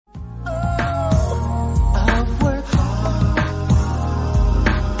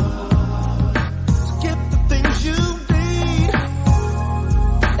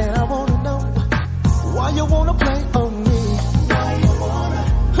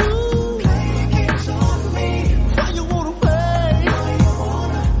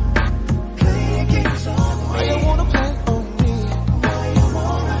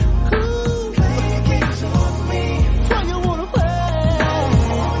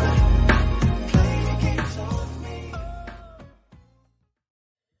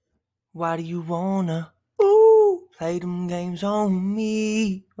Why do you wanna, ooh, play them games on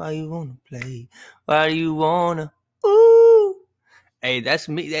me? Why you wanna play? Why do you wanna, ooh? Hey, that's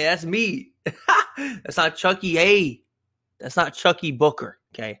me. Hey, that's me. That's not Chucky. Hey, that's not Chucky Booker.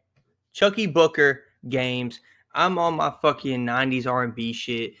 Okay, Chucky Booker games. I'm on my fucking 90s R&B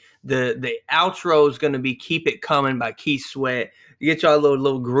shit. The outro is gonna be "Keep It Coming" by Keith Sweat. You get y'all a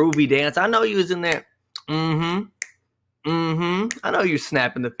little groovy dance. I know you was in there. I know you're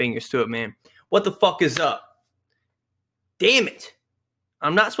snapping the fingers to it, man. What the fuck is up? Damn it.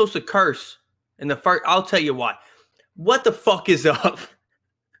 I'm not supposed to curse in the first. I'll tell you why. What the fuck is up?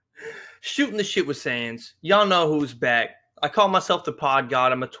 Shooting the shit with Sands. Y'all know who's back. I call myself the Pod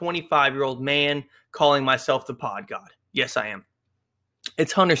God. I'm a 25-year-old man calling myself the Pod God. Yes, I am.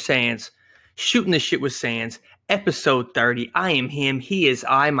 It's Hunter Sands. Shooting the shit with Sands. Episode 30. I am him. He is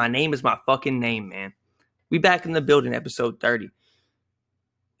I. My name is my fucking name, man. We back in the building, episode 30.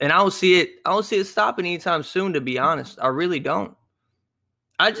 And I don't see it stopping anytime soon, to be honest. I really don't.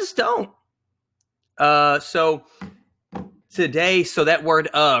 I just don't. So today, that word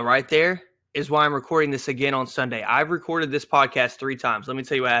right there is why I'm recording this again on Sunday. I've recorded this podcast 3 times. Let me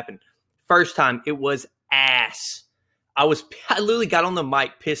tell you what happened. First time, it was ass. I literally got on the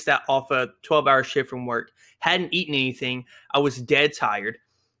mic pissed out off a 12-hour shift from work. Hadn't eaten anything. I was dead tired.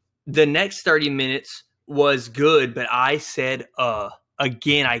 The next 30 minutes was good, but I said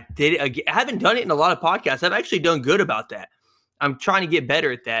again. I did it again. I haven't done it in a lot of podcasts. I've actually done good about that. I'm trying to get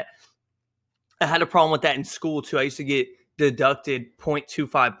better at that. I had a problem with that in school too. I used to get deducted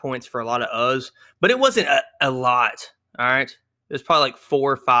 0.25 points for a lot of uhs, but it wasn't a lot. All right. It was probably like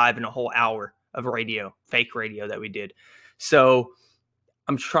 4 or 5 in a whole hour of fake radio that we did. So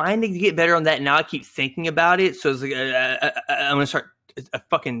I'm trying to get better on that. Now I keep thinking about it. So it's like, I'm going to start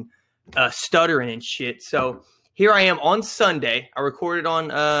fucking stuttering and shit. So here I am on Sunday. I recorded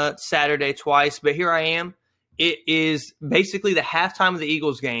on Saturday twice, but here I am. It is basically the halftime of the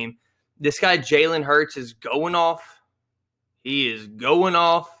Eagles game. This guy, Jalen Hurts, is going off. He is going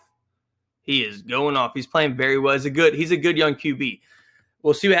off. He's playing very well. He's a good young QB.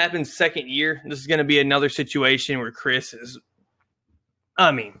 We'll see what happens second year. This is going to be another situation where Chris is,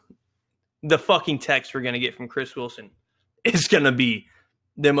 the fucking text we're going to get from Chris Wilson is going to be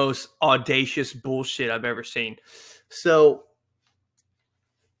the most audacious bullshit I've ever seen. So,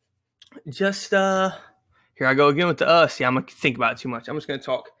 just, here I go again with the us. Yeah, I'm going to think about it too much. I'm just going to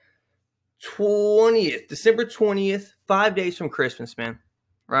talk. December 20th, 5 days from Christmas, man.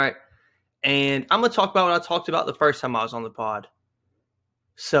 Right? And I'm going to talk about what I talked about the first time I was on the pod.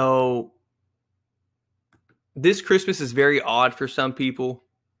 So, this Christmas is very odd for some people.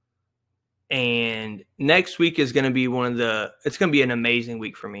 And next week is going to be it's going to be an amazing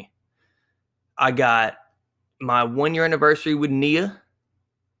week for me. I got my 1-year anniversary with Nia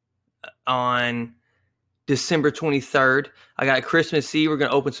on December 23rd. I got Christmas Eve. We're going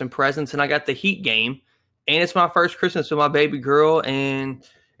to open some presents. And I got the Heat game. And it's my first Christmas with my baby girl. And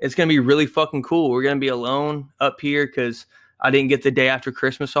it's going to be really fucking cool. We're going to be alone up here because I didn't get the day after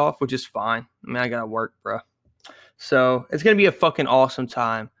Christmas off, which is fine. I got to work, bro. So it's going to be a fucking awesome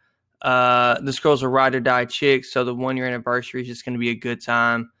time. This girl's a ride or die chick. So the 1-year anniversary is just going to be a good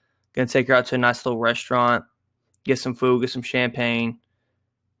time. Going to take her out to a nice little restaurant, get some food, get some champagne,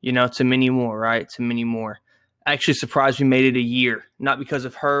 to many more, right? To many more. Actually surprised we made it a year, not because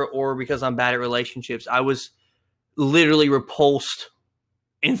of her or because I'm bad at relationships. I was literally repulsed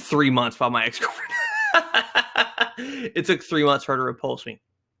in 3 months by my ex-girlfriend. It took 3 months for her to repulse me.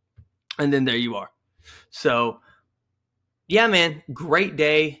 And then there you are. So, yeah, man, great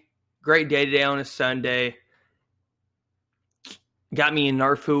day. Great day today on a Sunday. Got me a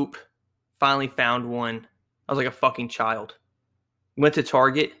Nerf hoop. Finally found one. I was like a fucking child. Went to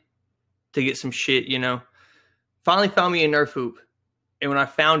Target to get some shit, Finally found me a Nerf hoop. And when I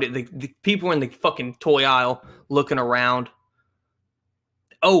found it, the people were in the fucking toy aisle looking around.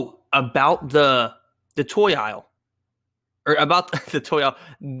 Oh, about the toy aisle. Or about the toy aisle.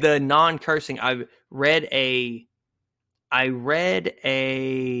 The non-cursing. I read a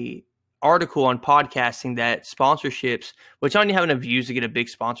article on podcasting that sponsorships, which I don't even have enough views to get a big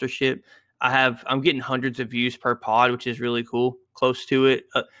sponsorship. I'm getting hundreds of views per pod, which is really cool. Close to it.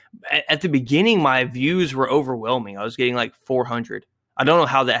 At the beginning, my views were overwhelming. I was getting like 400. I don't know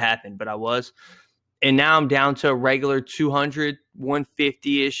how that happened, but I was. And now I'm down to a regular 200,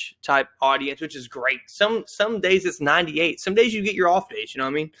 150-ish type audience, which is great. Some days it's 98. Some days you get your off days, you know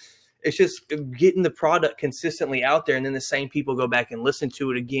what I mean? It's just getting the product consistently out there, and then the same people go back and listen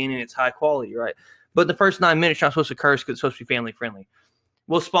to it again, and it's high quality, right? But the first 9 minutes, you're not supposed to curse because it's supposed to be family friendly.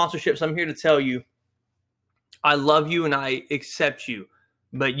 Well, sponsorships, I'm here to tell you, I love you and I accept you.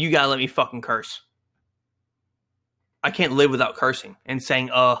 but you gotta let me fucking curse. I can't live without cursing and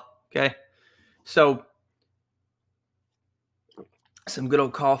saying, okay? So, some good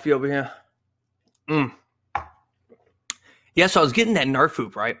old coffee over here. Yeah, so I was getting that Nerf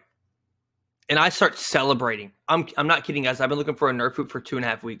hoop, right? And I start celebrating. I'm not kidding, guys. I've been looking for a Nerf hoop for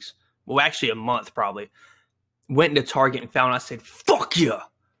 2.5 weeks. Well, actually a month, probably. Went into Target and found it. I said, fuck yeah,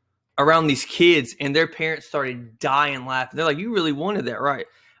 around these kids. And their parents started dying laughing. They're like, you really wanted that, right?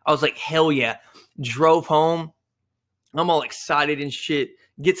 I was like, hell yeah. Drove home. I'm all excited and shit.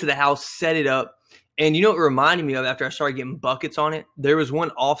 Get to the house, set it up. And you know what it reminded me of after I started getting buckets on it? There was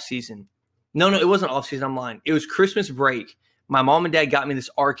one off season. No, it wasn't off season. I'm lying. It was Christmas break. My mom and dad got me this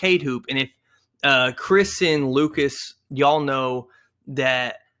arcade hoop. And if Chris and Lucas, y'all know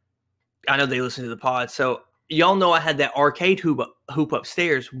that, I know they listen to the pod. So y'all know I had that arcade hoop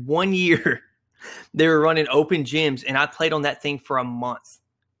upstairs. 1 year, they were running open gyms. And I played on that thing for a month.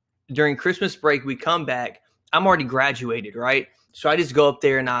 During Christmas break, we come back. I'm already graduated, right? So I just go up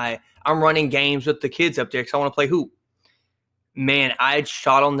there and I'm running games with the kids up there because I want to play hoop. Man, I had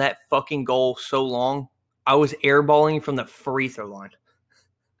shot on that fucking goal so long. I was airballing from the free throw line.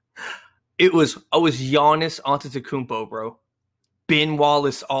 I was Giannis Antetokounmpo, bro. Ben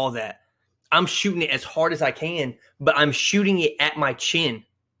Wallace, all that. I'm shooting it as hard as I can, but I'm shooting it at my chin.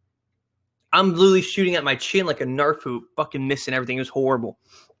 I'm literally shooting at my chin like a Nerf hoop, fucking missing everything. It was horrible.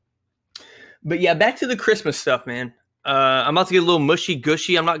 But yeah, back to the Christmas stuff, man. I'm about to get a little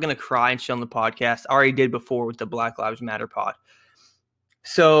mushy-gushy. I'm not going to cry and shit on the podcast. I already did before with the Black Lives Matter pod.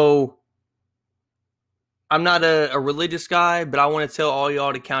 So I'm not a religious guy, but I want to tell all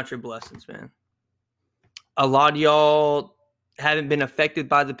y'all to count your blessings, man. A lot of y'all haven't been affected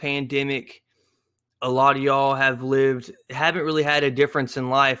by the pandemic. A lot of y'all haven't really had a difference in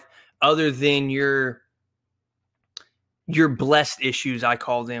life other than your blessed issues, I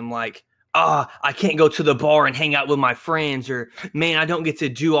call them, like, I can't go to the bar and hang out with my friends, or, man, I don't get to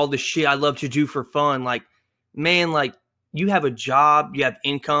do all the shit I love to do for fun. Like, man, like, you have a job, you have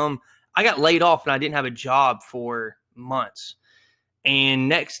income. I got laid off and I didn't have a job for months. And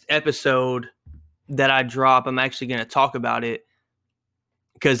next episode that I drop, I'm actually going to talk about it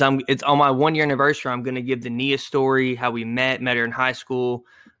because it's on my 1 year anniversary. I'm going to give the Nia story, how we met her in high school.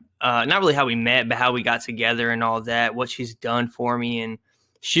 Not really how we met, but how we got together and all that, what she's done for me. And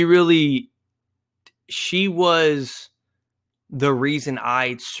she was the reason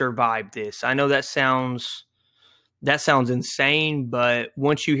I survived this. I know that sounds insane, but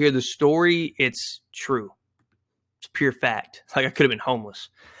once you hear the story, it's true. It's pure fact. It's like I could have been homeless.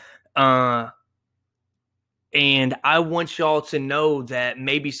 And I want y'all to know that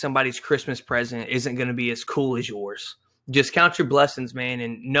maybe somebody's Christmas present isn't going to be as cool as yours. Just count your blessings, man,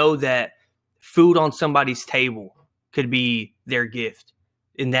 and know that food on somebody's table could be their gift.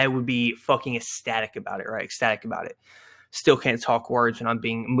 And that would be fucking ecstatic about it, right? Ecstatic about it. Still can't talk words when I'm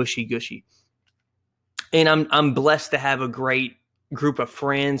being mushy-gushy. And I'm blessed to have a great group of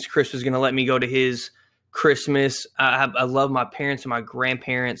friends. Chris was going to let me go to his Christmas. I love my parents and my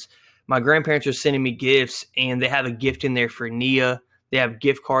grandparents. My grandparents are sending me gifts, and they have a gift in there for Nia. They have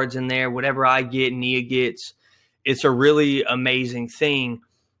gift cards in there. Whatever I get, Nia gets. It's a really amazing thing.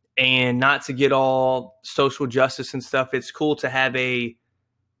 And not to get all social justice and stuff, it's cool to have a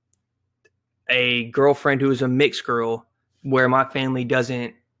girlfriend who is a mixed girl where my family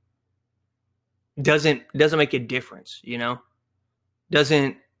doesn't make a difference, you know?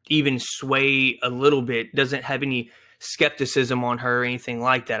 Doesn't even sway a little bit, doesn't have any skepticism on her or anything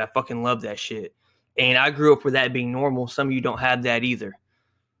like that. I fucking love that shit. And I grew up with that being normal. Some of you don't have that either.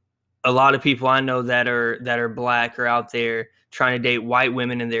 A lot of people I know that are black are out there trying to date white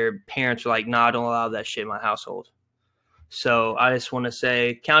women, and their parents are like, nah, I don't allow that shit in my household. So I just want to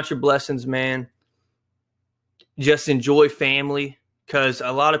say, count your blessings, man. Just enjoy family, because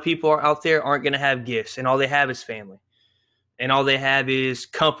a lot of people out there aren't going to have gifts, and all they have is family. And all they have is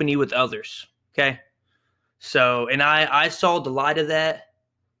company with others, okay? So, and I saw the light of that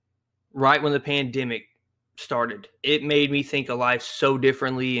right when the pandemic started. It made me think of life so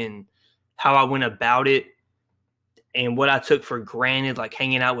differently, and how I went about it, and what I took for granted, like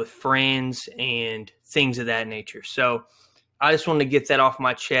hanging out with friends and things of that nature. So I just wanted to get that off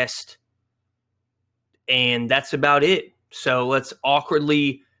my chest, and that's about it. So let's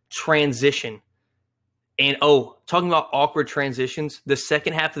awkwardly transition. And talking about awkward transitions, the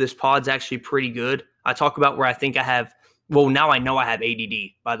second half of this pod's actually pretty good. I talk about where I think now I know I have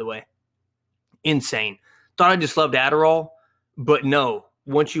ADD, by the way. Insane. Thought I just loved Adderall, but no.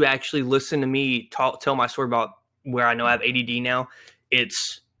 Once you actually listen to me tell my story about where I know I have ADD now,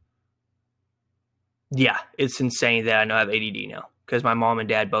 it's insane that I know I have ADD now. because my mom and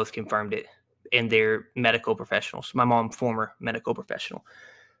dad both confirmed it, and they're medical professionals. My mom, former medical professional.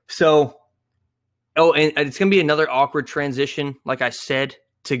 So, and it's going to be another awkward transition, like I said,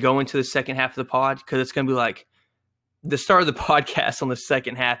 to go into the second half of the pod, because it's going to be like the start of the podcast on the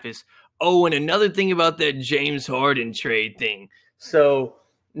second half is, and another thing about that James Harden trade thing. So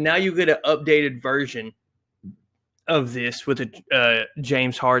now you get an updated version of this with a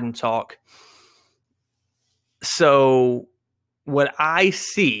James Harden talk. So what I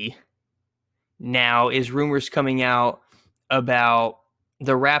see now is rumors coming out about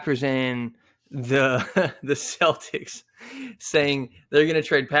the Raptors and the Celtics saying they're going to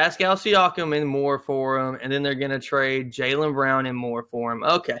trade Pascal Siakam and more for him, and then they're going to trade Jaylen Brown and more for him.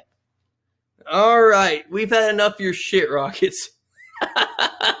 Okay. All right. We've had enough of your shit, Rockets.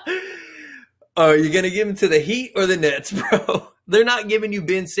 Are you going to give him to the Heat or the Nets, bro? They're not giving you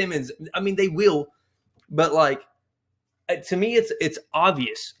Ben Simmons. I mean, they will, but like, to me, it's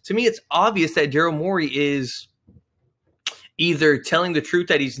obvious. To me, it's obvious that Daryl Morey is either telling the truth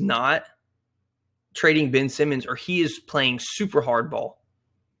that he's not trading Ben Simmons, or he is playing super hardball.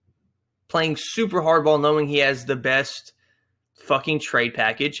 Playing super hardball knowing he has the best fucking trade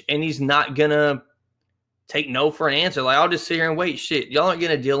package, and he's not going to take no for an answer. Like, I'll just sit here and wait. Shit, y'all aren't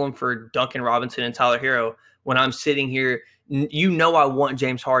going to deal him for Duncan Robinson and Tyler Hero when I'm sitting here. You know I want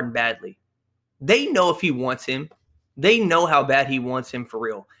James Harden badly. They know if he wants him. They know how bad he wants him for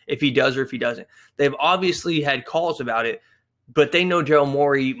real, if he does or if he doesn't. They've obviously had calls about it, but they know Daryl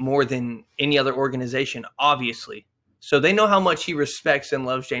Morey more than any other organization, obviously. So they know how much he respects and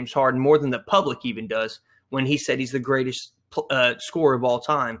loves James Harden, more than the public even does, when he said he's the greatest scorer of all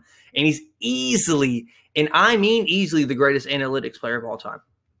time. And he's easily, and I mean easily, the greatest analytics player of all time.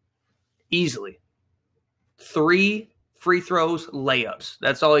 Easily. 3 free throws, layups.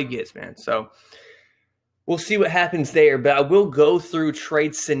 That's all he gets, man. So we'll see what happens there, but I will go through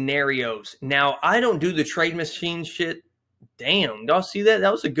trade scenarios. Now, I don't do the trade machine shit. Damn, y'all see that?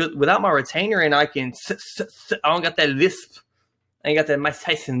 That was a good, without my retainer, and I don't got that lisp. I ain't got that Mike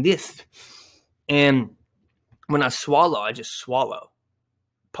Tyson lisp. And when I swallow, I just swallow.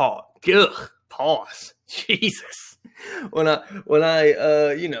 Pause. Ugh. Pause. Jesus. When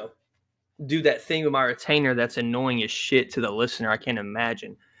I do that thing with my retainer that's annoying as shit to the listener, I can't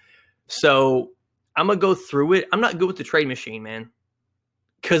imagine. So I'm going to go through it. I'm not good with the trade machine, man.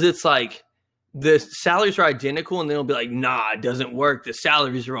 Because it's like the salaries are identical, and then it'll be like, nah, it doesn't work. The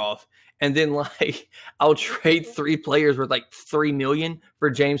salaries are off. And then, like, I'll trade 3 players worth like $3 million for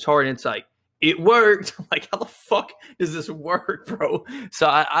James Harden. It's like, it worked. I'm like, how the fuck does this work, bro? So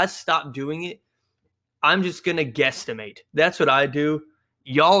I stopped doing it. I'm just going to guesstimate. That's what I do.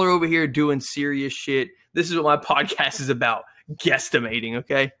 Y'all are over here doing serious shit. This is what my podcast is about, guesstimating,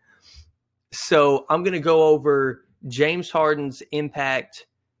 okay? So I'm going to go over James Harden's impact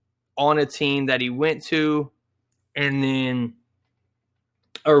on a team that he went to, and then,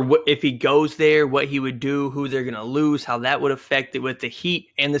 or what, if he goes there, what he would do, who they're going to lose, how that would affect it with the Heat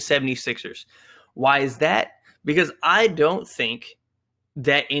and the 76ers. Why is that? Because I don't think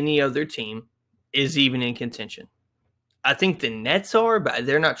that any other team is even in contention. I think the Nets are, but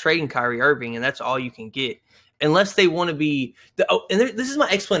they're not trading Kyrie Irving, and that's all you can get. Unless they want to be this is my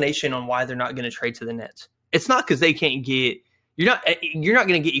explanation on why they're not going to trade to the Nets. It's not because they can't get – you're not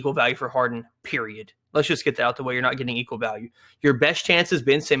going to get equal value for Harden, period. Let's just get that out the way. You're not getting equal value. Your best chance is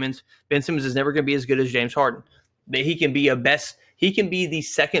Ben Simmons. Ben Simmons is never going to be as good as James Harden. But he can be the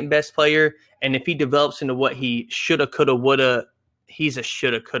second best player, and if he develops into what he shoulda, coulda, woulda, he's a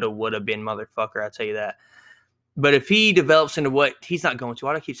shoulda, coulda, woulda been motherfucker, I'll tell you that. But if he develops into what he's not going to,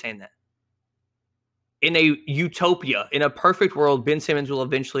 why do I keep saying that? In a utopia, in a perfect world, Ben Simmons will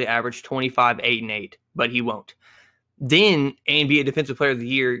eventually average 25, 8, and 8, but he won't. Then, and be a Defensive Player of the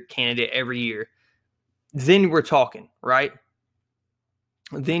Year candidate every year, then we're talking, right?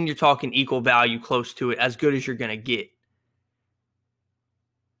 Then you're talking equal value, close to it, as good as you're going to get.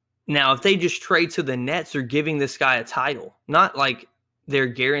 Now, if they just trade to the Nets, they're giving this guy a title. Not like they're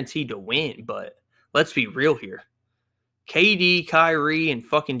guaranteed to win, but let's be real here. KD, Kyrie, and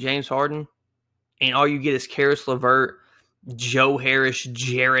fucking James Harden, and all you get is Karis LeVert, Joe Harris,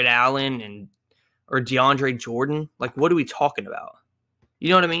 Jared Allen, or DeAndre Jordan. Like, what are we talking about? You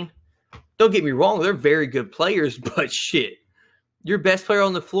know what I mean? Don't get me wrong, they're very good players, but shit. Your best player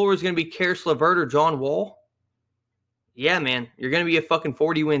on the floor is going to be Karis LeVert or John Wall? Yeah, man, you're going to be a fucking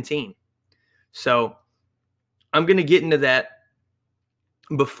 40-win team. So, I'm going to get into that.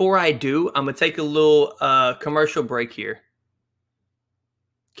 Before I do, I'm going to take a little commercial break here.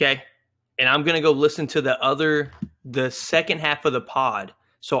 Okay? And I'm going to go listen to the second half of the pod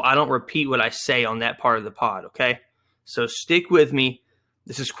so I don't repeat what I say on that part of the pod, okay? So stick with me.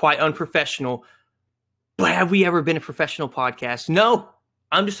 This is quite unprofessional. But have we ever been a professional podcast? No,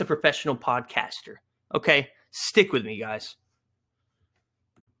 I'm just a professional podcaster. Okay, stick with me, guys.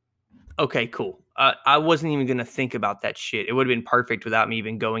 Okay, cool. I wasn't even going to think about that shit. It would have been perfect without me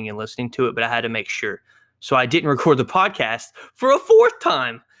even going and listening to it, but I had to make sure. So I didn't record the podcast for a fourth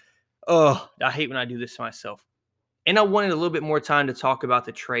time. Oh, I hate when I do this to myself. And I wanted a little bit more time to talk about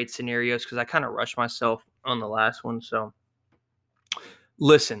the trade scenarios because I kind of rushed myself on the last one. So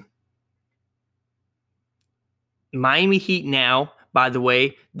listen, Miami Heat now, by the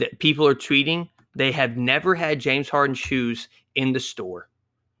way, that people are tweeting, they have never had James Harden shoes in the store,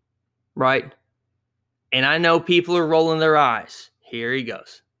 right? And I know people are rolling their eyes. Here he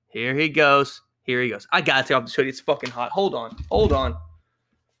goes. Here he goes. Here he goes. I got to take off the hoodie. It's fucking hot. Hold on. Hold on.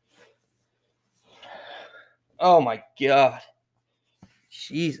 Oh, my God.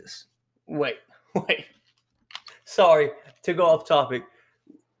 Jesus. Wait. Sorry to go off topic.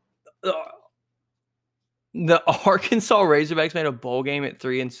 The Arkansas Razorbacks made a bowl game at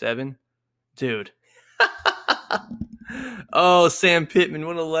 3-7. Dude. Oh, Sam Pittman.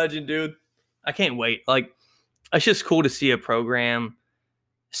 What a legend, dude. I can't wait. Like, it's just cool to see a program,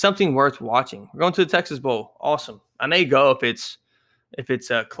 something worth watching. We're going to the Texas Bowl. Awesome. I may go if it's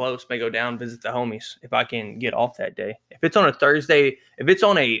close. May go down visit the homies if I can get off that day. If it's on a Thursday,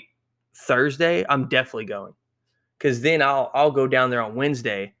 I'm definitely going because then I'll go down there on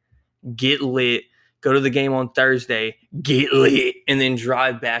Wednesday, get lit, go to the game on Thursday, get lit, and then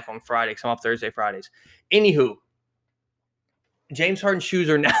drive back on Friday because I'm off Thursday, Fridays. Anywho, James Harden shoes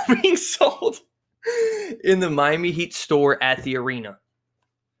are now being sold in the Miami Heat store at the arena.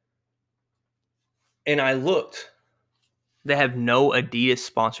 And I looked. They have no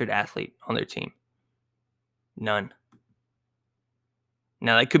Adidas-sponsored athlete on their team. None.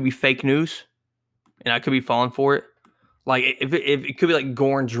 Now, that could be fake news, and I could be falling for it. Like, if it could be like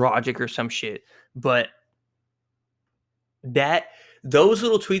Goran Dragic or some shit. But those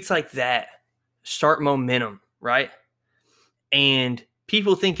little tweets like that start momentum, right? And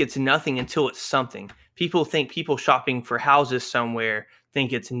people think it's nothing until it's something. People think people shopping for houses somewhere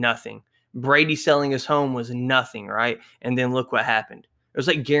think it's nothing. Brady selling his home was nothing, right? And then look what happened. It was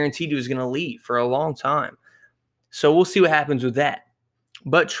like guaranteed he was going to leave for a long time. So we'll see what happens with that.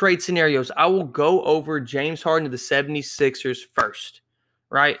 But trade scenarios, I will go over James Harden to the 76ers first,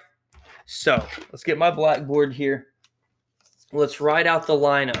 right? So let's get my blackboard here. Let's write out the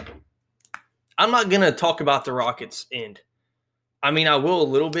lineup. I'm not going to talk about the Rockets' end. I mean, I will a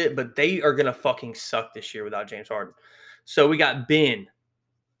little bit, but they are going to fucking suck this year without James Harden. So we got Ben.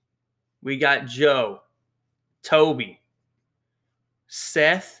 We got Joe. Toby.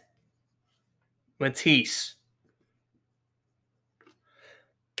 Seth. Matisse.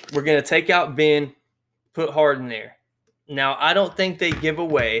 We're going to take out Ben, put Harden there. Now, I don't think they give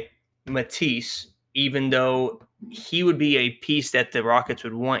away Matisse, even though he would be a piece that the Rockets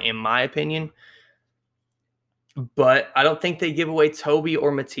would want, in my opinion. But I don't think they give away Toby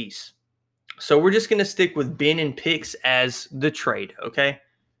or Matisse. So we're just going to stick with Ben and picks as the trade, okay?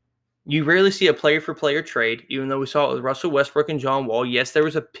 You rarely see a player-for-player trade, even though we saw it with Russell Westbrook and John Wall. Yes, there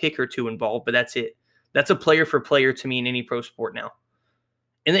was a pick or two involved, but that's it. That's a player-for-player to me in any pro sport now.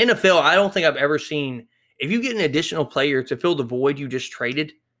 In the NFL, I don't think I've ever seen – if you get an additional player to fill the void you just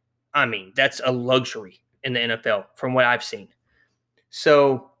traded, I mean, that's a luxury in the NFL from what I've seen.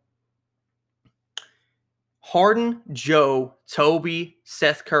 So – Harden, Joe, Toby,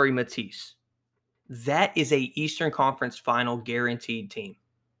 Seth Curry, Matisse. That is a Eastern Conference Final guaranteed team.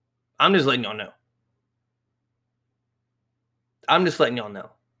 I'm just letting y'all know.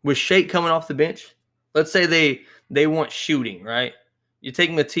 With Shake coming off the bench, let's say they want shooting, right? You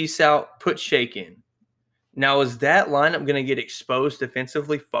take Matisse out, put Shake in. Now, is that lineup going to get exposed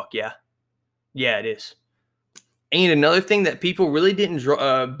defensively? Fuck yeah. Yeah, it is. And another thing that people really didn't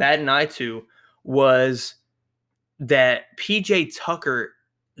bat an eye to was that PJ Tucker,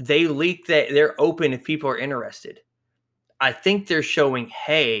 they leaked that they're open if people are interested. I think they're showing,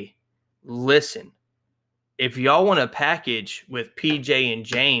 hey, listen, if y'all want a package with PJ and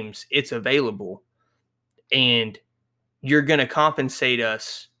James, it's available. And you're going to compensate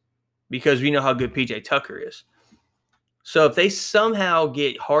us because we know how good PJ Tucker is. So if they somehow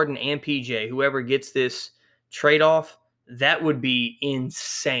get Harden and PJ, whoever gets this trade-off, that would be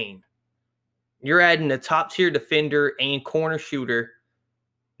insane. You're adding a top-tier defender and corner shooter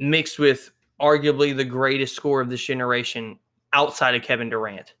mixed with arguably the greatest scorer of this generation outside of Kevin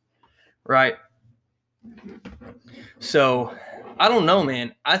Durant, right? So, I don't know,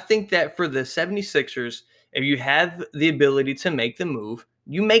 man. I think that for the 76ers, if you have the ability to make the move,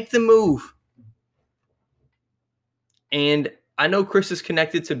 you make the move. And I know Chris is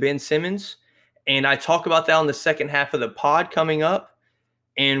connected to Ben Simmons, and I talk about that on the second half of the pod coming up,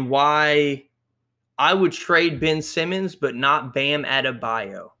 and why I would trade Ben Simmons but not Bam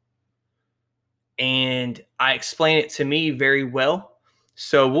Adebayo. And I explain it to me very well.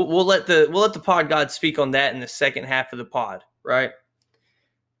 So we'll let the pod god speak on that in the second half of the pod, right?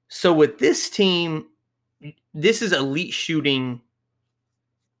 So with this team, this is elite shooting.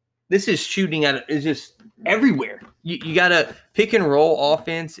 This is shooting is just everywhere. You got to pick and roll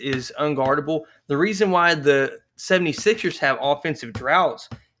offense is unguardable. The reason why the 76ers have offensive droughts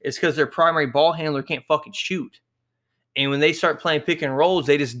is because their primary ball handler can't fucking shoot. And when they start playing pick and rolls,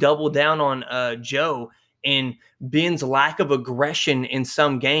 they just double down on Joe. And Ben's lack of aggression in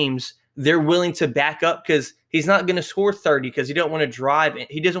some games, they're willing to back up because he's not going to score 30 because he don't want to drive.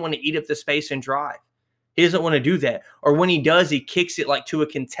 He doesn't want to eat up the space and drive. He doesn't want to do that. Or when he does, he kicks it like to a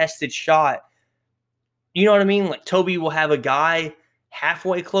contested shot. You know what I mean? Like Toby will have a guy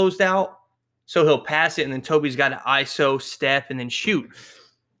halfway closed out, so he'll pass it, and then Toby's got to ISO, step, and then shoot.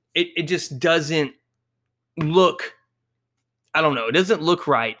 It just doesn't look, I don't know, it doesn't look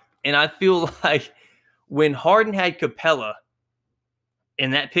right. And I feel like when Harden had Capella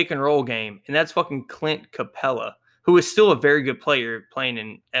in that pick and roll game, and that's fucking Clint Capella, who is still a very good player playing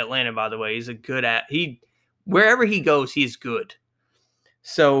in Atlanta, by the way. He's a good wherever he goes, he's good.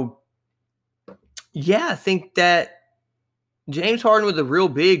 So, yeah, I think that James Harden was a real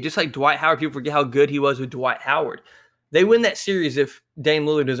big, just like Dwight Howard. People forget how good he was with Dwight Howard. They win that series if Dame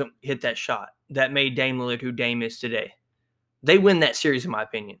Lillard doesn't hit that shot that made Dame Lillard who Dame is today. They win that series, in my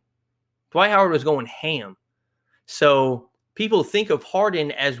opinion. Dwight Howard was going ham. So people think of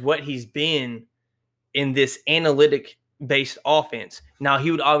Harden as what he's been in this analytic-based offense. Now,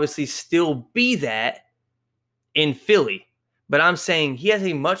 he would obviously still be that in Philly. But I'm saying he has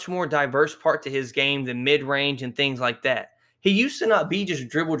a much more diverse part to his game than mid-range and things like that. He used to not be just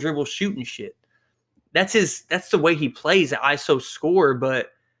dribble, shooting shit. That's the way he plays, at ISO score,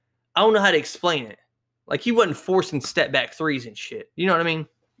 but I don't know how to explain it. Like, he wasn't forcing step-back threes and shit. You know what I mean?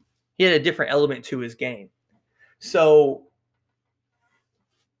 He had a different element to his game. So,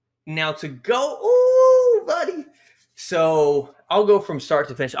 now to go, ooh, buddy. So, I'll go from start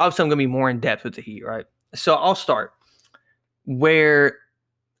to finish. Obviously, I'm going to be more in depth with the Heat, right? So, I'll start where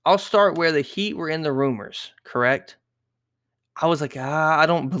the Heat were in the rumors, correct? I was like, I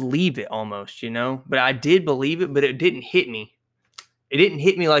don't believe it almost, you know? But I did believe it, but it didn't hit me. It didn't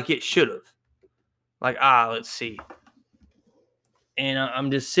hit me like it should have. Like, let's see. And I'm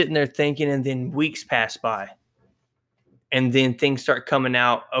just sitting there thinking, and then weeks pass by. And then things start coming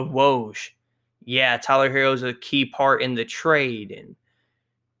out of Woj. Yeah, Tyler Herro's a key part in the trade, and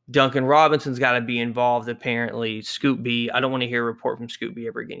Duncan Robinson's got to be involved, apparently. Scoop B. I don't want to hear a report from Scoop B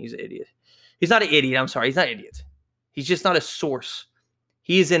ever again. He's an idiot. He's not an idiot. I'm sorry. He's not an idiot. He's just not a source.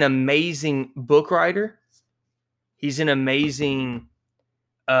 He is an amazing book writer. He's an amazing,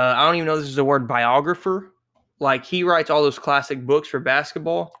 I don't even know if this is the word, biographer. Like, he writes all those classic books for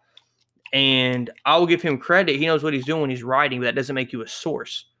basketball. And I will give him credit. He knows what he's doing when he's writing, but that doesn't make you a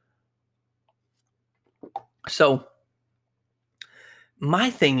source. So, my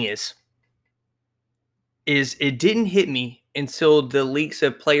thing is it didn't hit me until the leaks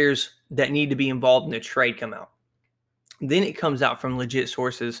of players that need to be involved in the trade come out. Then it comes out from legit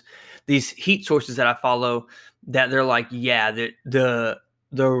sources, these Heat sources that I follow, that they're like, yeah, the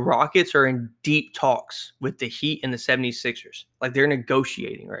Rockets are in deep talks with the Heat and the 76ers. Like, they're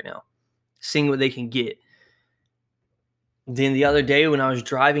negotiating right now, seeing what they can get. Then the other day when I was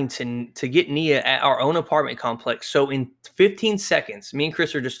driving to get Nia at our own apartment complex, so in 15 seconds, me and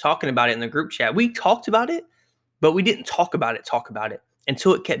Chris are just talking about it in the group chat. We talked about it, but we didn't talk about it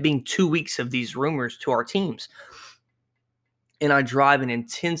until it kept being 2 weeks of these rumors to our teams. And I drive, and in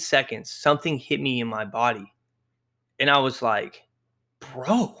 10 seconds, something hit me in my body. And I was like,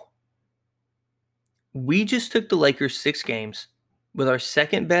 bro, we just took the Lakers 6 games with our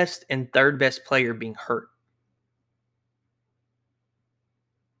second best and third best player being hurt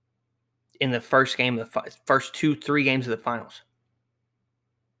in the first game of the first 2-3 games of the finals.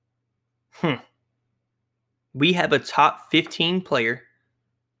 We have a top 15 player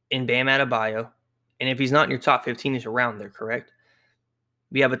in Bam Adebayo. And if he's not in your top 15, he's around there, correct?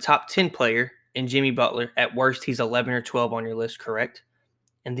 We have a top 10 player in Jimmy Butler. At worst, he's 11 or 12 on your list, correct?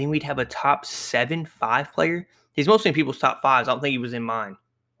 And then we'd have a top 7-5 player. He's mostly in people's top 5s. I don't think he was in mine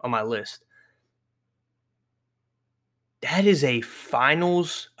on my list. That is a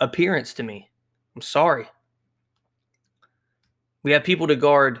finals appearance to me. I'm sorry. We have people to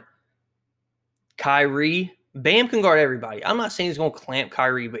guard Kyrie. Bam can guard everybody. I'm not saying he's going to clamp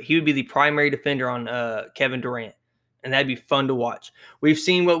Kyrie, but he would be the primary defender on Kevin Durant. and that'd be fun to watch. We've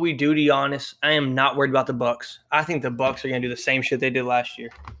seen what we do to Giannis. I am not worried about the Bucks. I think the Bucks are going to do the same shit they did last year,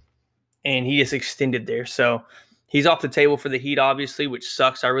 and he just extended there. So he's off the table for the Heat, obviously, which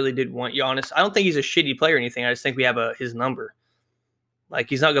sucks. I really did want Giannis. I don't think he's a shitty player or anything. I just think we have his number. Like,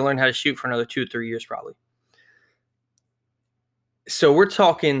 he's not going to learn how to shoot for another 2 or 3 years probably. So we're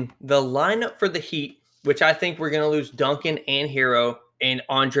talking the lineup for the Heat, which I think we're going to lose Duncan and Hero and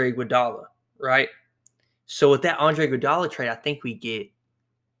Andre Iguodala, right? So with that Andre Iguodala trade, I think we get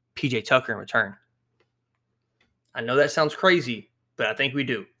PJ Tucker in return. I know that sounds crazy, but I think we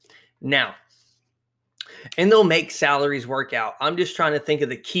do. Now, and they'll make salaries work out. I'm just trying to think of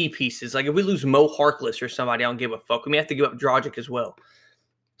the key pieces. Like if we lose Mo Harkless or somebody, I don't give a fuck. We may have to give up Dragic as well.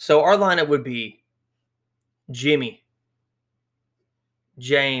 So our lineup would be Jimmy,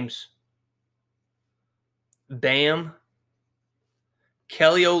 James, Bam,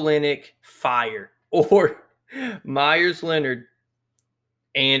 Kelly Olynyk, fire, or Myers Leonard,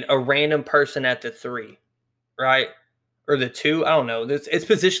 and a random person at the 3, right? Or the 2, I don't know. It's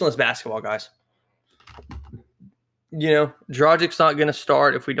positionless basketball, guys. You know, Dragic's not going to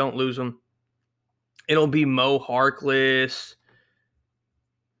start if we don't lose him. It'll be Mo Harkless.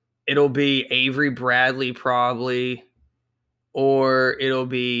 It'll be Avery Bradley probably. Or it'll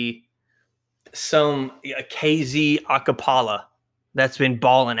be some KZ Akapala that's been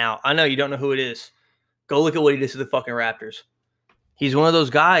balling out. I know you don't know who it is. Go look at what he did to the fucking Raptors. He's one of those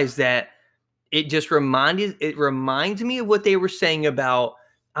guys that it just reminds me of what they were saying about,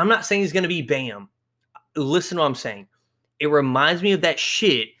 I'm not saying he's going to be Bam. Listen to what I'm saying. It reminds me of that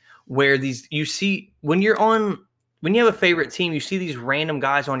shit where you see when you have a favorite team, you see these random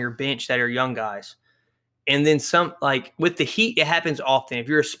guys on your bench that are young guys. And then some, like with the Heat, it happens often. If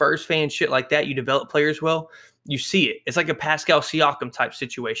you're a Spurs fan, shit like that, you develop players well, you see it. It's like a Pascal Siakam type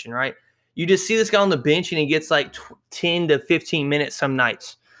situation, right? You just see this guy on the bench and he gets like 10 to 15 minutes some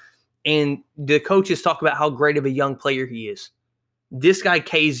nights. And the coaches talk about how great of a young player he is. This guy,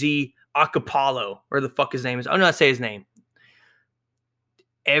 KZ Akapalo, where the fuck his name is. I don't know how to say his name.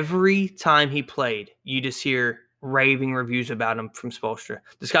 Every time he played, you just hear raving reviews about him from Spoelstra.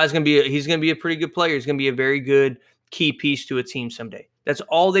 This guy's he's gonna be a pretty good player. He's gonna be a very good key piece to a team someday. That's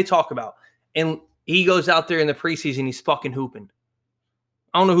all they talk about. And he goes out there in the preseason, he's fucking hooping.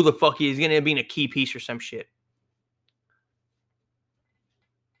 I don't know who the fuck he is. He's gonna be in a key piece or some shit.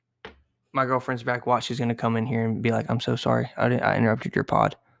 My girlfriend's back. Watch, she's gonna come in here and be like, "I'm so sorry, I interrupted your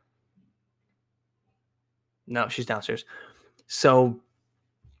pod." No, she's downstairs. So,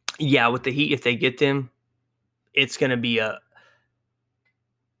 yeah, with the Heat, if they get them, it's going to be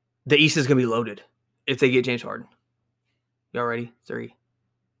the East is going to be loaded if they get James Harden. Y'all ready? 3,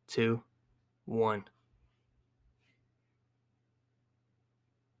 2, 1.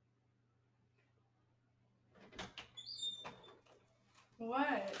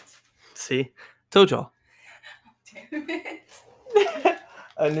 What? See? Told y'all. Damn it.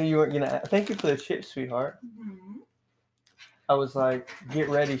 I knew you weren't going to. Thank you for the chips, sweetheart. Mm-hmm. I was like, get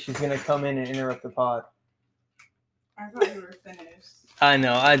ready. She's going to come in and interrupt the pod. I thought you were finished. I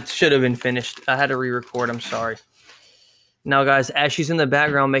know. I should have been finished. I had to re-record. I'm sorry. Now, guys, as she's in the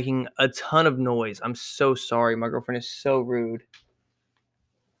background making a ton of noise, I'm so sorry. My girlfriend is so rude.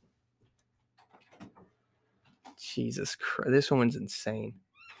 Jesus Christ. This woman's insane.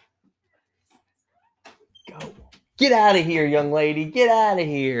 Go. Get out of here, young lady. Get out of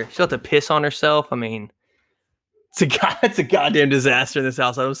here. She'll have to piss on herself. I mean, it's a goddamn disaster in this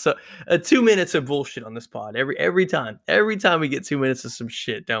house. I was 2 minutes of bullshit on this pod. Every time. Every time we get 2 minutes of some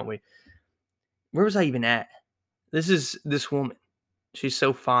shit, don't we? Where was I even at? This is this woman. She's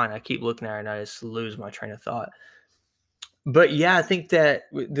so fine. I keep looking at her and I just lose my train of thought. But yeah, I think that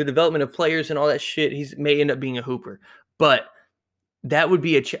the development of players and all that shit, he may end up being a hooper. But that would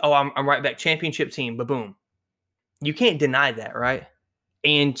be I'm right back. Championship team. Ba-boom. You can't deny that, right?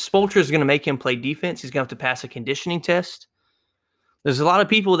 And Spoelstra is going to make him play defense. He's going to have to pass a conditioning test. There's a lot of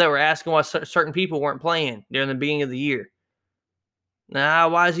people that were asking why certain people weren't playing during the beginning of the year.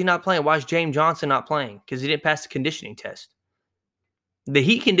 Why is he not playing? Why is James Johnson not playing? Because he didn't pass the conditioning test. The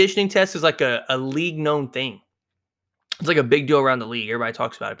Heat conditioning test is like a league-known thing. It's like a big deal around the league. Everybody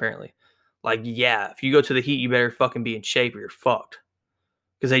talks about it, apparently. Like, yeah, if you go to the Heat, you better fucking be in shape or you're fucked.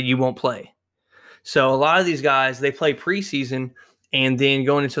 Because you won't play. So a lot of these guys, they play preseason, and then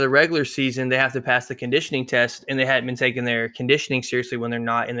going into the regular season, they have to pass the conditioning test, and they hadn't been taking their conditioning seriously when they're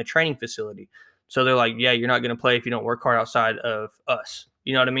not in the training facility. So they're like, yeah, you're not going to play if you don't work hard outside of us.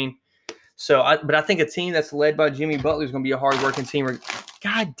 You know what I mean? But I think a team that's led by Jimmy Butler is going to be a hard-working team.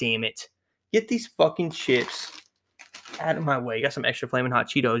 God damn it. Get these fucking chips out of my way. Got some extra Flamin' Hot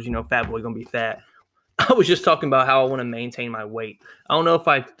Cheetos. You know, fat boy going to be fat. I was just talking about how I want to maintain my weight. I don't know if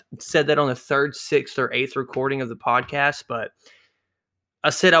I said that on the third, sixth, or eighth recording of the podcast, but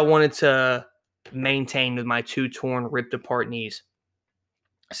I said I wanted to maintain with my 2 torn, ripped apart knees.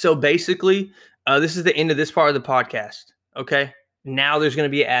 So basically, this is the end of this part of the podcast. Okay. Now there's going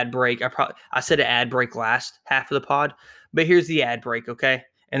to be an ad break. I said an ad break last half of the pod, but here's the ad break. Okay.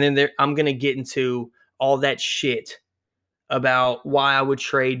 And then I'm going to get into all that shit about why I would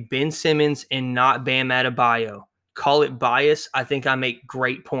trade Ben Simmons and not Bam Adebayo. Call it bias. I think I make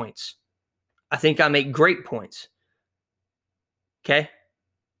great points. Okay.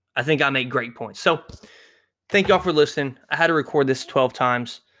 I think I make great points. So thank y'all for listening. I had to record this 12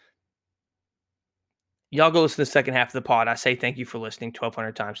 times. Y'all go listen to the second half of the pod. I say thank you for listening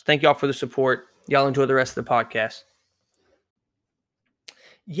 1,200 times. Thank y'all for the support. Y'all enjoy the rest of the podcast.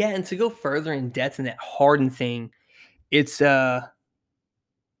 Yeah, and to go further in depth in that Harden thing, it's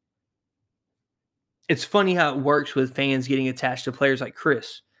funny how it works with fans getting attached to players like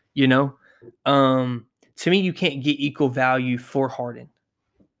Chris. You know, to me, you can't get equal value for Harden,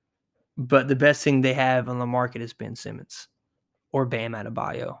 but the best thing they have on the market is Ben Simmons or Bam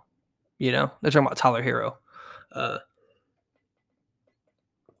Adebayo. You know, they're talking about Tyler Hero.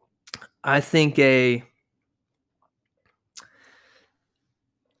 I think a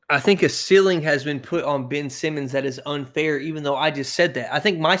ceiling has been put on Ben Simmons that is unfair, even though I just said that. I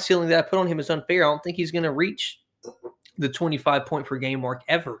think my ceiling that I put on him is unfair. I don't think he's going to reach the 25 point per game mark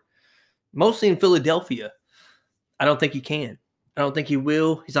ever. Mostly in Philadelphia. I don't think he can. I don't think he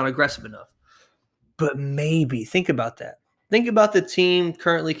will. He's not aggressive enough. But maybe. Think about that. Think about the team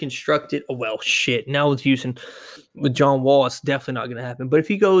currently constructed. Oh, well, shit. Now with Houston, with John Wall, it's definitely not going to happen. But if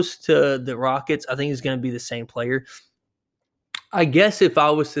he goes to the Rockets, I think he's going to be the same player. I guess if I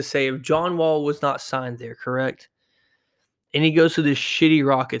was to say if John Wall was not signed there, correct? And he goes to this shitty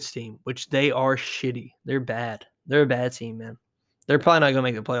Rockets team, which they are shitty. They're bad. They're a bad team, man. They're probably not going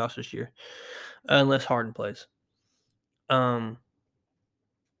to make the playoffs this year unless Harden plays. They're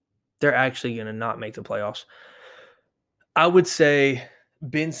actually going to not make the playoffs. I would say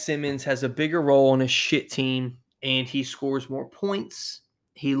Ben Simmons has a bigger role on a shit team, and he scores more points.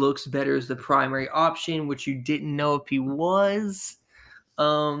 He looks better as the primary option, which you didn't know if he was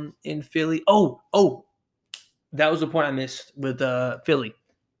in Philly. Oh, that was the point I missed with Philly.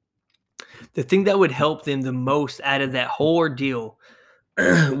 The thing that would help them the most out of that whole ordeal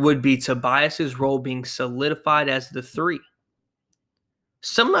would be Tobias's role being solidified as the 3.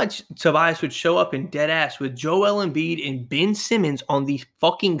 Sometimes Tobias would show up in dead ass with Joel Embiid and Ben Simmons on the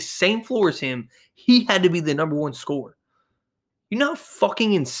fucking same floor as him. He had to be the number 1 scorer. You know how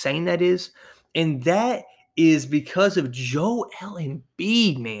fucking insane that is? And that is because of Joel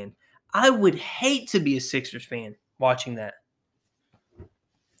Embiid, man. I would hate to be a Sixers fan watching that.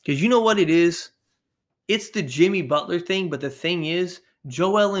 Because you know what it is? It's the Jimmy Butler thing, but the thing is,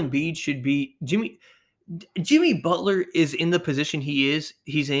 Joel Embiid should be Jimmy Butler is in the position he's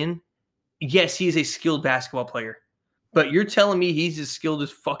in. Yes, he is a skilled basketball player. But you're telling me he's as skilled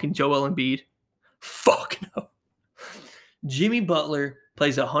as fucking Joel Embiid? Fuck no. Jimmy Butler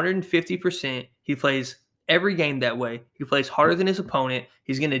plays 150%. He plays every game that way. He plays harder than his opponent.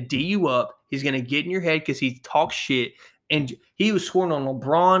 He's going to D you up. He's going to get in your head because he talks shit. And he was scoring on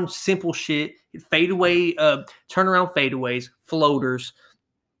LeBron, simple shit, fadeaway, turnaround fadeaways, floaters,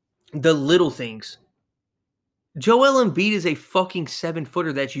 the little things. Joel Embiid is a fucking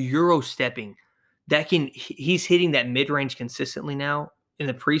 7-footer that's Euro stepping. He's hitting that mid-range consistently now in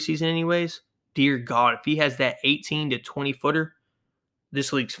the preseason anyways. Dear God, if he has that 18 to 20-footer,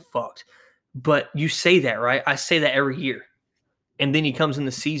 this league's fucked. But you say that, right? I say that every year. And then he comes in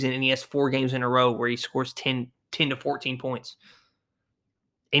the season and he has 4 games in a row where he scores 10 to 14 points.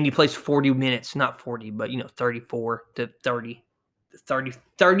 And he plays 40 minutes, not 40, but 34 to 30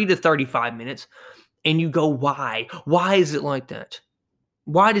 to 35 minutes. And you go, why? Why is it like that?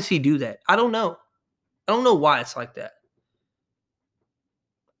 Why does he do that? I don't know. I don't know why it's like that.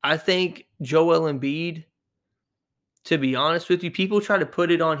 I think Joel Embiid, to be honest with you, people try to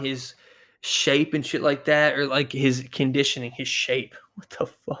put it on his shape and shit like that, or like his conditioning, his shape. What the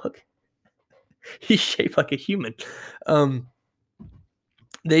fuck? He's shaped like a human.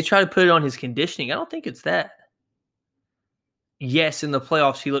 They try to put it on his conditioning. I don't think it's that. Yes, in the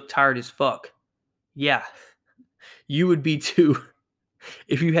playoffs, he looked tired as fuck. Yeah, you would be too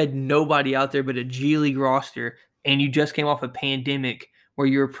if you had nobody out there but a G League roster and you just came off a pandemic where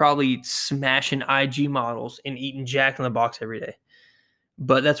you were probably smashing IG models and eating Jack in the Box every day.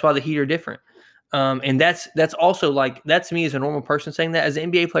 But that's why the Heat are different. And that's also like, that's me as a normal person saying that. As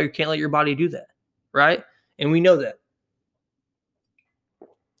an NBA player, you can't let your body do that, right? And we know that.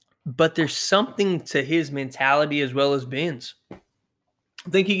 But there's something to his mentality as well as Ben's. I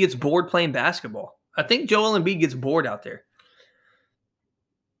think he gets bored playing basketball. I think Joel Embiid gets bored out there.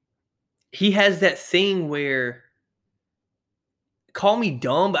 He has that thing where, call me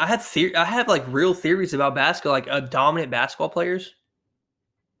dumb, but I have like real theories about basketball, like dominant basketball players.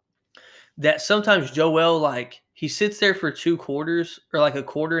 That sometimes Joel, like, he sits there for 2 quarters or like a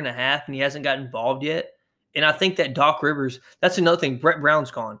quarter and a half and he hasn't got involved yet. And I think that Doc Rivers, that's another thing. Brett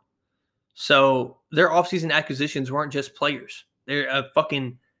Brown's gone. So their offseason acquisitions weren't just players. They're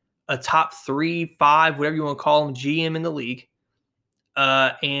a top 3, 5, whatever you want to call them, GM in the league.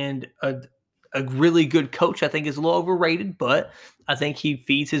 And a really good coach, I think, is a little overrated, but I think he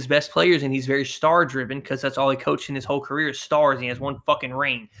feeds his best players and he's very star driven because that's all he coached in his whole career is stars. And he has one fucking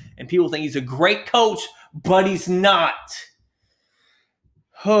ring. And people think he's a great coach, but he's not.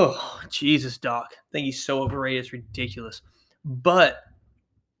 Oh, Jesus, Doc. I think he's so overrated. It's ridiculous. But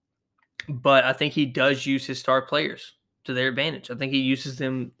I think he does use his star players to their advantage. I think he uses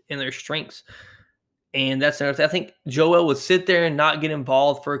them in their strengths. And that's another thing. I think Joel would sit there and not get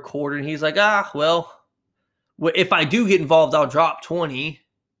involved for a quarter. And he's like, well, if I do get involved, I'll drop 20.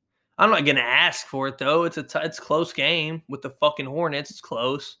 I'm not going to ask for it, though. It's a close game with the fucking Hornets. It's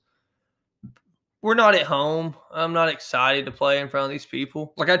close. We're not at home. I'm not excited to play in front of these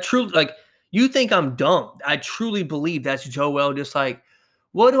people. You think I'm dumb. I truly believe that's Joel just like,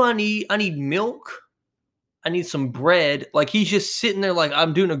 what do I need? I need milk. I need some bread. Like, he's just sitting there like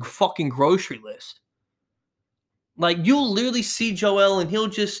I'm doing a fucking grocery list. Like, you'll literally see Joel and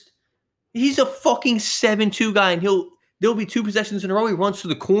he's a fucking 7'2" guy and there'll be 2 possessions in a row. He runs to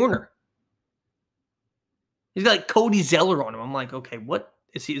the corner. He's got like Cody Zeller on him. I'm like, okay, what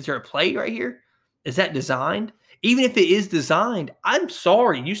is he? Is there a play right here? Is that designed? Even if it is designed, I'm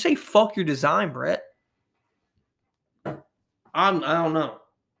sorry. You say fuck your design, Brett. I don't know.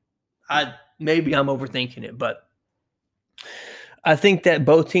 Maybe I'm overthinking it, but I think that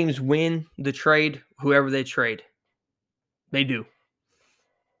both teams win the trade, whoever they trade. They do.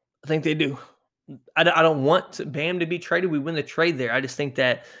 I think they do. I don't want Bam to be traded. We win the trade there. I just think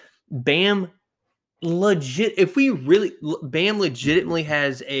that Bam Bam legitimately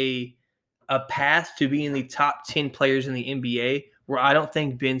has a path to be in the top 10 players in the NBA where I don't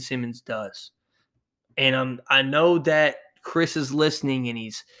think Ben Simmons does. And I know that Chris is listening and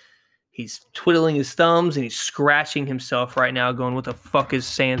he's twiddling his thumbs and he's scratching himself right now going, what the fuck is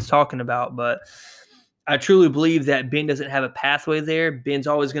Sands talking about? But I truly believe that Ben doesn't have a pathway there. Ben's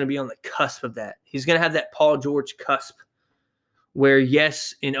always going to be on the cusp of that. He's going to have that Paul George cusp where,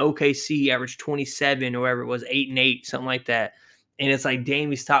 yes, in OKC, he averaged 27 or whatever it was, 8 and 8, something like that. And it's like, damn,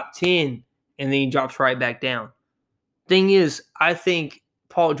 he's top 10. And then he drops right back down. Thing is, I think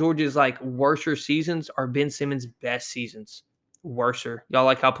Paul George's like worser seasons are Ben Simmons' best seasons. Worser. Y'all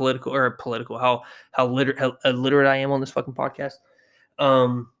like how how illiterate I am on this fucking podcast.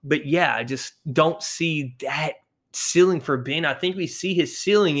 But yeah, I just don't see that ceiling for Ben. I think we see his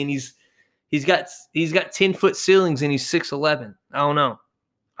ceiling and he's got 10-foot ceilings and he's 6'11". I don't know.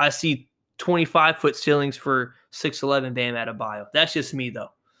 I see 25-foot ceilings for 6'11" Bam Adebayo. That's just me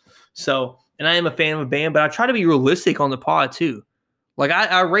though. So, and I am a fan of Bam, but I try to be realistic on the pod too. Like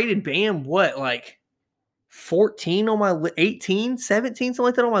I rated Bam like 14 on my 18, 17, something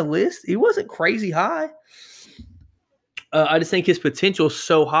like that on my list. He wasn't crazy high. I just think his potential is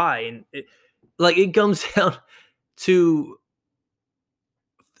so high, and it comes down to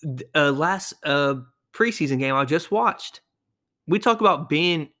last preseason game I just watched. We talk about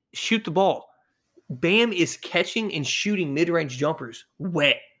Ben shoot the ball. Bam is catching and shooting mid-range jumpers,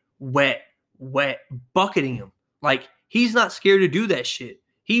 wet, bucketing him. Like, he's not scared to do that shit.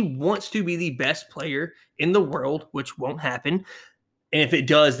 He wants to be the best player in the world, which won't happen. And if it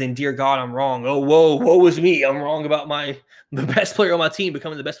does, then dear God, I'm wrong. Oh, whoa, woe is me. I'm wrong about the best player on my team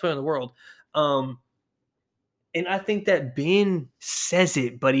becoming the best player in the world. And I think that Ben says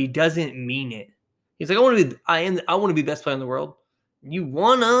it, but he doesn't mean it. He's like, I want to be the best player in the world. You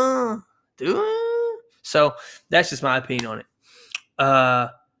wanna do it? So that's just my opinion on it.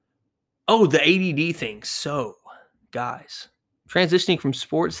 The ADD thing. So, guys, transitioning from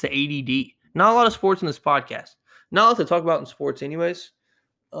sports to ADD. Not a lot of sports in this podcast. Not a lot to talk about in sports anyways.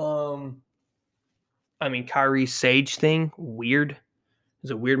 Kyrie's Sage thing, weird.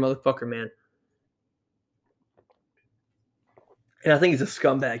 He's a weird motherfucker, man. And I think he's a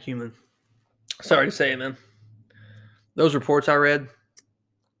scumbag human. Sorry to say it, man. Those reports I read,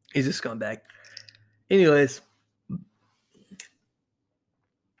 he's a scumbag. Anyways,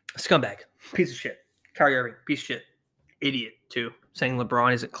 scumbag. Piece of shit. Kyrie Irving, piece of shit. Idiot, too. Saying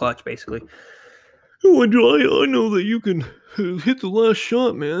LeBron isn't clutch, basically. I know that you can hit the last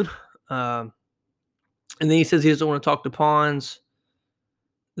shot, man. And then he says he doesn't want to talk to Pawns.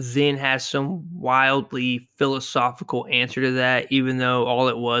 Then has some wildly philosophical answer to that, even though all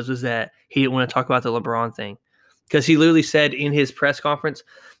it was that he didn't want to talk about the LeBron thing. Because he literally said in his press conference,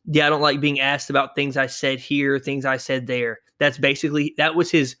 yeah, I don't like being asked about things I said here, things I said there. That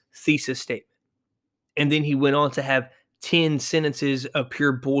was his thesis statement. And then he went on to have 10 sentences of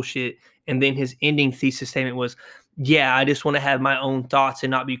pure bullshit. And then his ending thesis statement was, yeah, I just want to have my own thoughts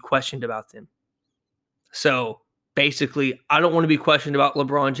and not be questioned about them. So basically, I don't want to be questioned about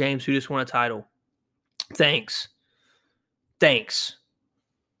LeBron James, who just won a title. Thanks.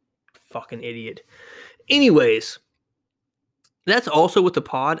 Fucking idiot. Anyways, that's also with the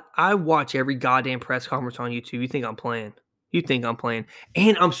pod. I watch every goddamn press conference on YouTube. You think I'm playing.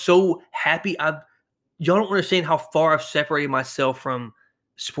 And I'm so happy. Y'all don't understand how far I've separated myself from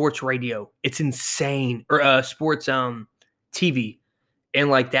sports radio. It's insane. Or sports TV. And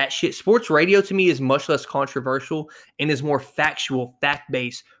like that shit, sports radio to me is much less controversial and is more factual,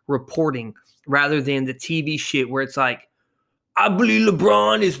 fact-based reporting rather than the TV shit where it's like, I believe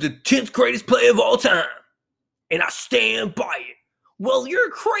LeBron is the 10th greatest player of all time. And I stand by it. Well, you're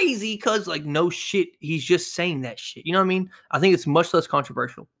crazy because, like, no shit. He's just saying that shit. You know what I mean? I think it's much less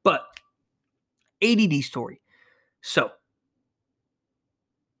controversial. But ADD story. So,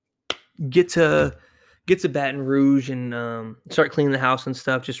 get to Baton Rouge and start cleaning the house and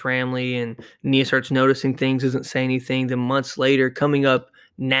stuff just randomly. And Nia starts noticing things, doesn't say anything. Then months later, coming up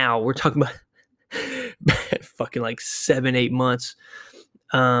now, we're talking about fucking like 7-8 months.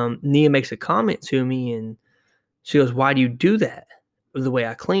 Nia makes a comment to me and she goes, why do you do that? The way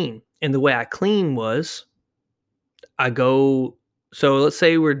I clean. And the way I clean was I go, so let's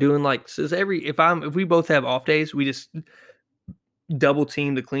say we're doing like, so if we both have off days, we just double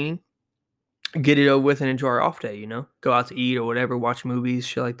team the cleaning, get it over with and enjoy our off day, you know, go out to eat or whatever, watch movies,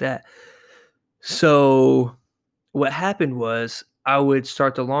 shit like that. So what happened was I would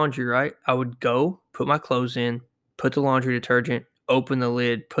start the laundry, right? I would go put my clothes in, put the laundry detergent, open the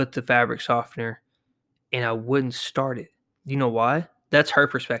lid, put the fabric softener, and I wouldn't start it. You know why? That's her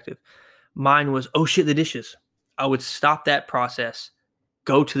perspective. Mine was, oh shit, the dishes. I would stop that process,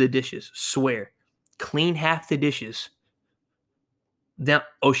 go to the dishes, swear, clean half the dishes. Then,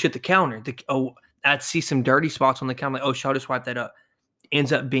 oh shit, the counter. I'd see some dirty spots on the counter. Like, oh shit, I'll just wipe that up.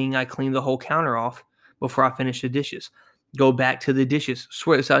 Ends up being I cleaned the whole counter off before I finished the dishes. Go back to the dishes.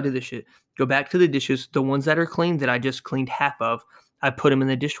 Swear this, I did this shit. Go back to the dishes. The ones that are clean that I just cleaned half of, I put them in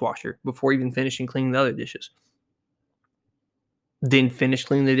the dishwasher before even finishing cleaning the other dishes. Then finish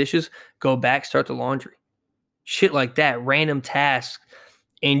cleaning the dishes, go back, start the laundry. Shit like that, random tasks.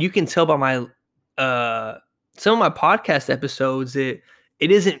 And you can tell by my some of my podcast episodes that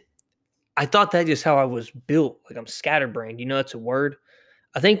it isn't, I thought that's just how I was built. Like I'm scatterbrained. You know, that's a word.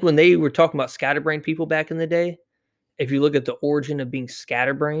 I think when they were talking about scatterbrained people back in the day, if you look at the origin of being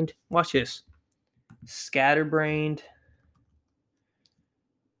scatterbrained, watch this. Scatterbrained.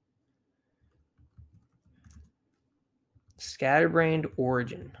 Scatterbrained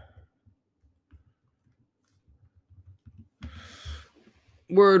origin.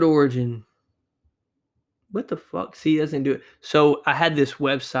 Word origin. What the fuck? See, it doesn't do it. So I had this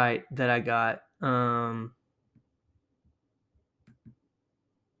website that I got.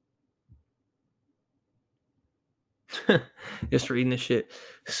 Just reading this shit.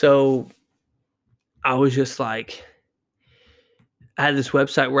 So I was just like, I had this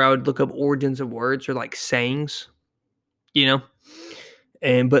website where I would look up origins of words or like sayings, you know?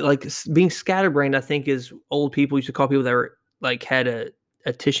 But like being scatterbrained, I think is old people used to call people that were like had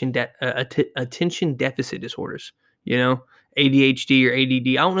attention deficit disorders, you know, ADHD or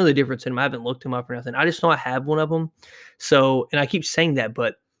ADD. I don't know the difference in them. I haven't looked them up or nothing. I just know I have one of them. So, and I keep saying that,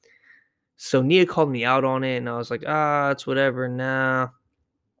 but so Nia called me out on it and I was like, it's whatever. Nah,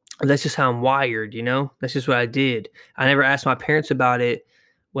 that's just how I'm wired, you know? That's just what I did. I never asked my parents about it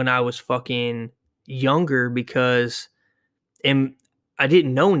when I was fucking younger because I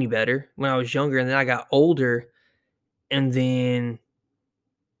didn't know any better when I was younger. And then I got older and then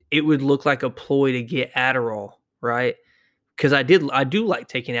it would look like a ploy to get Adderall, right? Because I do like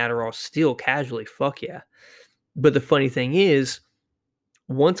taking Adderall still casually. Fuck yeah. But the funny thing is,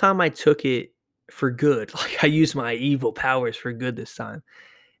 one time I took it for good. Like I used my evil powers for good this time.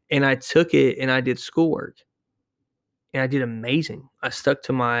 And I took it and I did schoolwork. And I did amazing. I stuck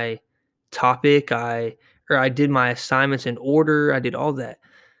to my topic. I did my assignments in order. I did all that.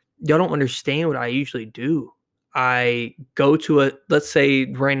 Y'all don't understand what I usually do. I go to let's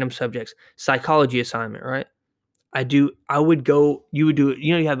say random subjects, psychology assignment, right? You would do it.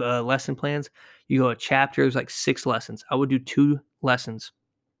 You know, you have lesson plans. You go a chapter, it was like 6 lessons. I would do 2 lessons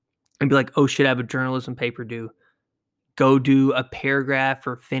and be like, oh shit, I have a journalism paper due. Go do a paragraph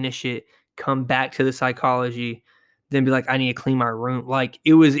or finish it, come back to the psychology, then be like, I need to clean my room. Like,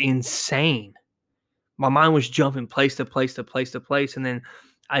 it was insane. My mind was jumping place to place to place to place. And then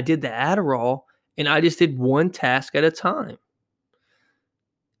I did the Adderall and I just did one task at a time.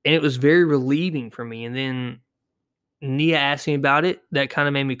 And it was very relieving for me. And then Nia asked me about it. That kind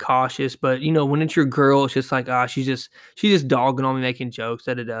of made me cautious. But you know, when it's your girl, it's just like, she's just dogging on me, making jokes,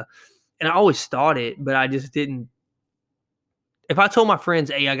 da da da. And I always thought it, but I just didn't. If I told my friends,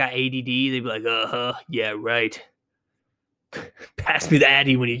 hey, I got ADD, they'd be like, yeah, right. Pass me the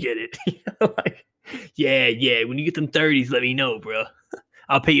Addy when you get it. You know, like, yeah, when you get them 30s, let me know, bro.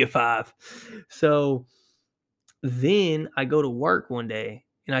 I'll pay you $5. So then I go to work one day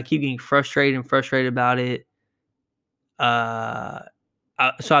and I keep getting frustrated about it. So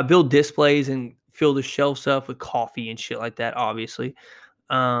I build displays and fill the shelves up with coffee and shit like that, obviously.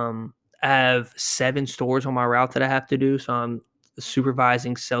 I have 7 stores on my route that I have to do. So I'm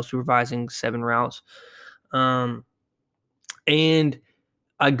self-supervising 7 routes. And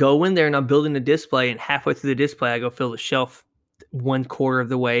I go in there and I'm building a display, and halfway through the display, I go fill the shelf 1/4 of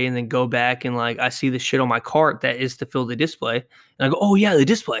the way and then go back and like I see the shit on my cart that is to fill the display. And I go, oh yeah, the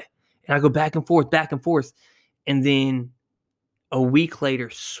display. And I go back and forth. And then a week later,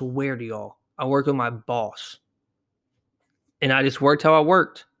 swear to y'all, I work with my boss. And I just worked how I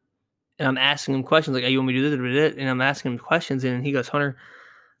worked. And I'm asking him questions like, hey, you want me to do this? And I'm asking him questions. And he goes, Hunter,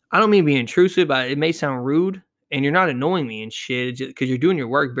 I don't mean to be intrusive, but it may sound rude. And you're not annoying me and shit because you're doing your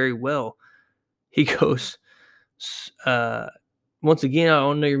work very well. He goes, once again, I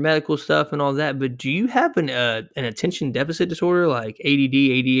don't know your medical stuff and all that, but do you have an attention deficit disorder like ADD,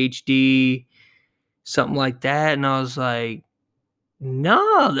 ADHD, something like that? And I was like,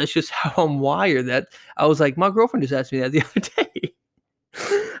 no, that's just how I'm wired. That I was like, my girlfriend just asked me that the other day.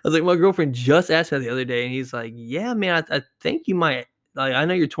 I was like, my girlfriend just asked me that the other day, and he's like, yeah, man, I think you might. Like, I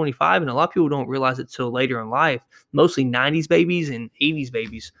know you're 25, and a lot of people don't realize it till later in life. Mostly 90s babies and 80s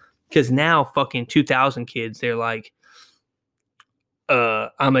babies, because now fucking 2000 kids, they're like,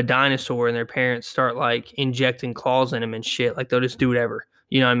 I'm a dinosaur, and their parents start like injecting claws in them and shit. Like they'll just do whatever.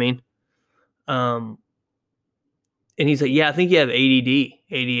 You know what I mean? And he's like, yeah, I think you have ADD,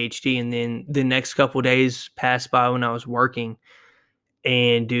 ADHD. And then the next couple of days passed by when I was working.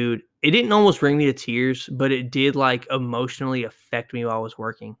 And dude, it didn't almost bring me to tears, but it did like emotionally affect me while I was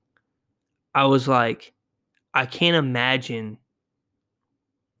working. I was like, I can't imagine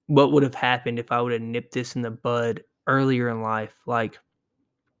what would have happened if I would have nipped this in the bud earlier in life. Like,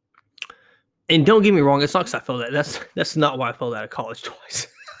 and don't get me wrong, it's not because I failed that. That's not why I failed out of college twice.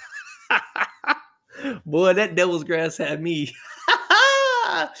 Boy, that devil's grass had me.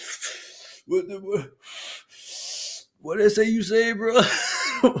 What essay you say, bro?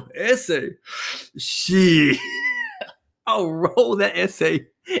 Essay. Shit. I'll roll that essay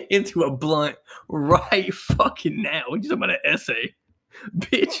into a blunt right fucking now. What you talking about an essay?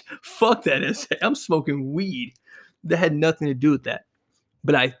 Bitch, fuck that essay. I'm smoking weed. That had nothing to do with that.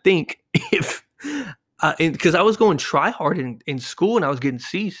 But I think if, because I was going try hard in school and I was getting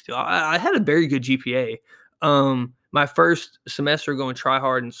C's still. I had a very good GPA. My first semester going try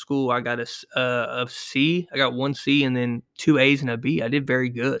hard in school, I got a C. I got 1 C and then 2 A's and a B. I did very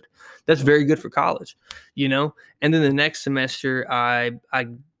good. That's very good for college, you know? And then the next semester,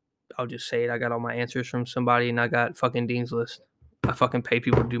 I'll just say it. I got all my answers from somebody and I got fucking Dean's List. I fucking pay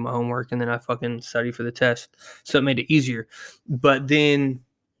people to do my homework and then I fucking study for the test. So it made it easier. But then,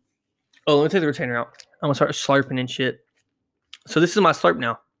 let me take the retainer out. I'm going to start slurping and shit. So this is my slurp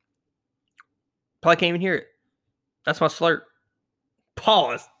now. Probably can't even hear it. That's my slurp.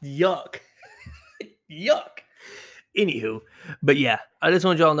 Pause. Yuck. Yuck. Anywho, but yeah, I just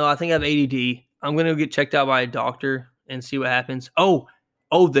want y'all to know I think I have ADD. I'm going to get checked out by a doctor and see what happens. Oh,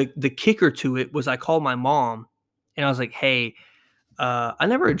 the kicker to it was I called my mom and I was like, hey, I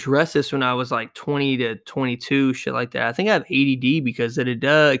never addressed this when I was like 20 to 22, shit like that. I think I have ADD because it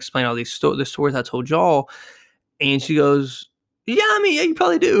does explain all these the stories I told y'all. And she goes, yeah, I mean, yeah, you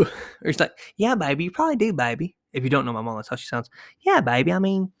probably do. Or she's like, yeah, baby, you probably do, baby. If you don't know my mom, that's how she sounds. Yeah, baby, I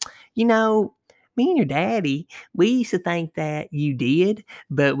mean, you know, me and your daddy, we used to think that you did,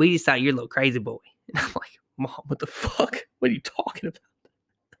 but we just thought you're a little crazy boy. And I'm like, Mom, what the fuck? What are you talking about?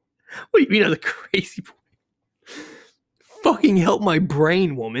 What do you mean I'm the crazy boy? Fucking help my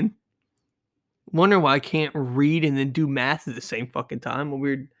brain, woman. Wonder why I can't read and then do math at the same fucking time. A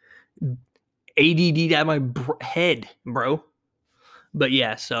weird ADD out of my head, bro. But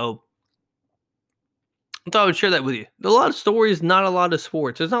yeah, so thought I would share that with you. A lot of stories, not a lot of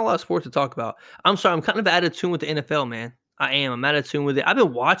sports. There's not a lot of sports to talk about. I'm sorry, I'm kind of out of tune with the NFL, man. I am. I'm out of tune with it. I've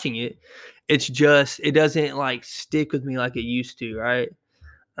been watching it. It's just it doesn't like stick with me like it used to, right?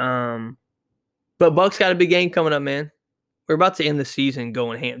 But Bucks got a big game coming up, man. We're about to end the season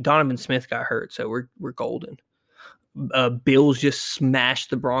going ham. Donovan Smith got hurt, so we're golden. Bills just smashed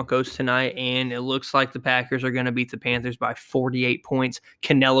the Broncos tonight, and it looks like the Packers are going to beat the Panthers by 48 points.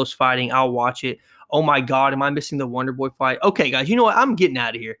 Canelo's fighting. I'll watch it. Oh, my God. Am I missing the Wonder Boy fight? Okay, guys, you know what? I'm getting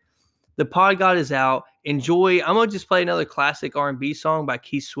out of here. The pod god is out. Enjoy. I'm going to just play another classic R&B song by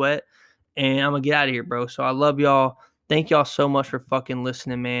Keith Sweat, and I'm going to get out of here, bro. So I love y'all. Thank y'all so much for fucking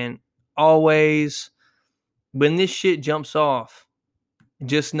listening, man. Always, when this shit jumps off,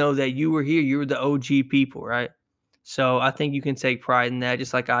 just know that you were here. You were the OG people, right? So I think you can take pride in that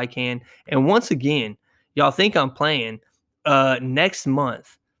just like I can. And once again, y'all think I'm playing. Next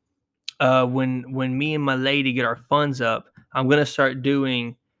month, when me and my lady get our funds up, I'm gonna start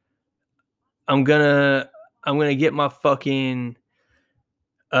doing I'm gonna get my fucking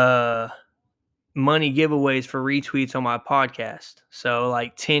money giveaways for retweets on my podcast. So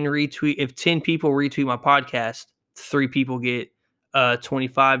like 10 retweet if 10 people retweet my podcast, 3 people get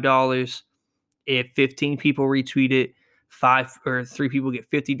 $25. If 15 people retweet it, 3 people get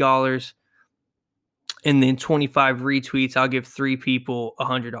 $50. And then 25 retweets, I'll give 3 people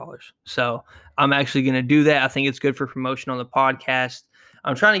 $100. So I'm actually going to do that. I think it's good for promotion on the podcast.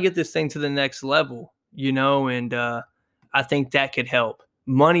 I'm trying to get this thing to the next level, and I think that could help.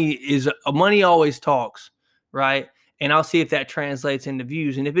 Money always talks, right? And I'll see if that translates into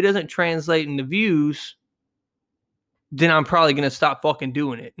views. And if it doesn't translate into views, then I'm probably going to stop fucking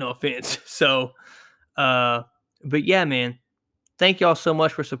doing it. No offense. So, but yeah, man, thank y'all so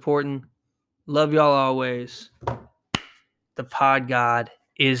much for supporting. Love y'all always. The pod god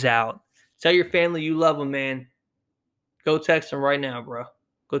is out. Tell your family you love them, man. Go text them right now, bro.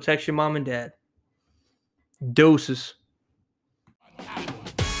 Go text your mom and dad. Doses.